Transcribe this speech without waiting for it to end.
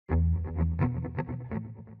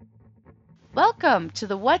Welcome to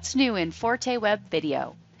the What's New in ForteWeb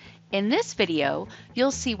video. In this video,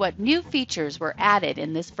 you'll see what new features were added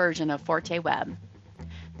in this version of ForteWeb.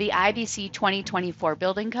 The IBC 2024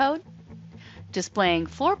 building code, displaying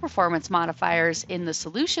floor performance modifiers in the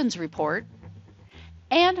solutions report,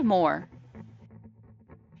 and more.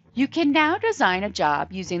 You can now design a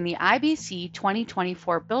job using the IBC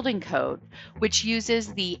 2024 building code, which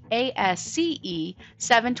uses the ASCE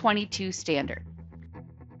 722 standard.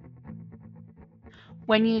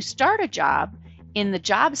 When you start a job, in the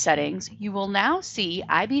job settings, you will now see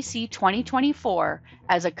IBC 2024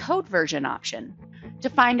 as a code version option. To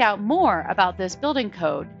find out more about this building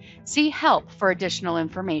code, see Help for additional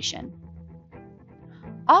information.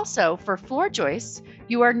 Also, for floor joists,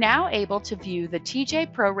 you are now able to view the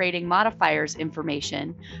TJ Pro Rating modifiers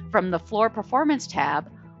information from the Floor Performance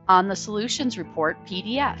tab on the Solutions Report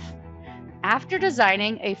PDF. After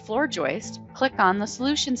designing a floor joist, click on the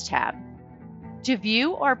Solutions tab. To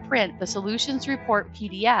view or print the Solutions Report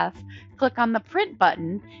PDF, click on the Print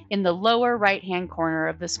button in the lower right-hand corner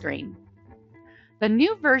of the screen. The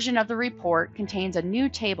new version of the report contains a new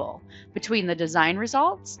table between the design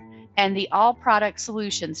results and the All Product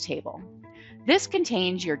Solutions table. This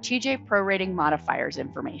contains your TJ Pro Rating modifiers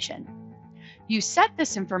information. You set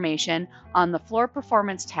this information on the Floor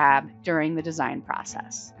Performance tab during the design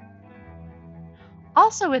process.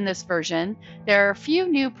 Also in this version, there are a few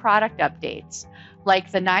new product updates, like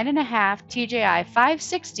the 9.5 TJI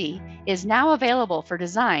 560 is now available for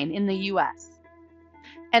design in the US.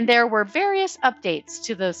 And there were various updates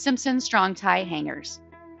to the Simpson Strong Tie hangers.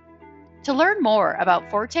 To learn more about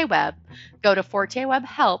ForteWeb, go to ForteWeb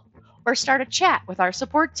Help or start a chat with our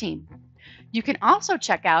support team. You can also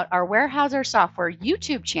check out our Weyerhaeuser Software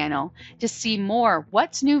YouTube channel to see more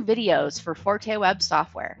What's New videos for ForteWeb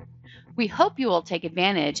software. We hope you will take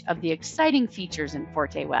advantage of the exciting features in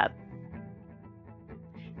ForteWeb.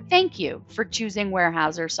 Thank you for choosing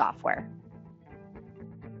Weyerhaeuser Software.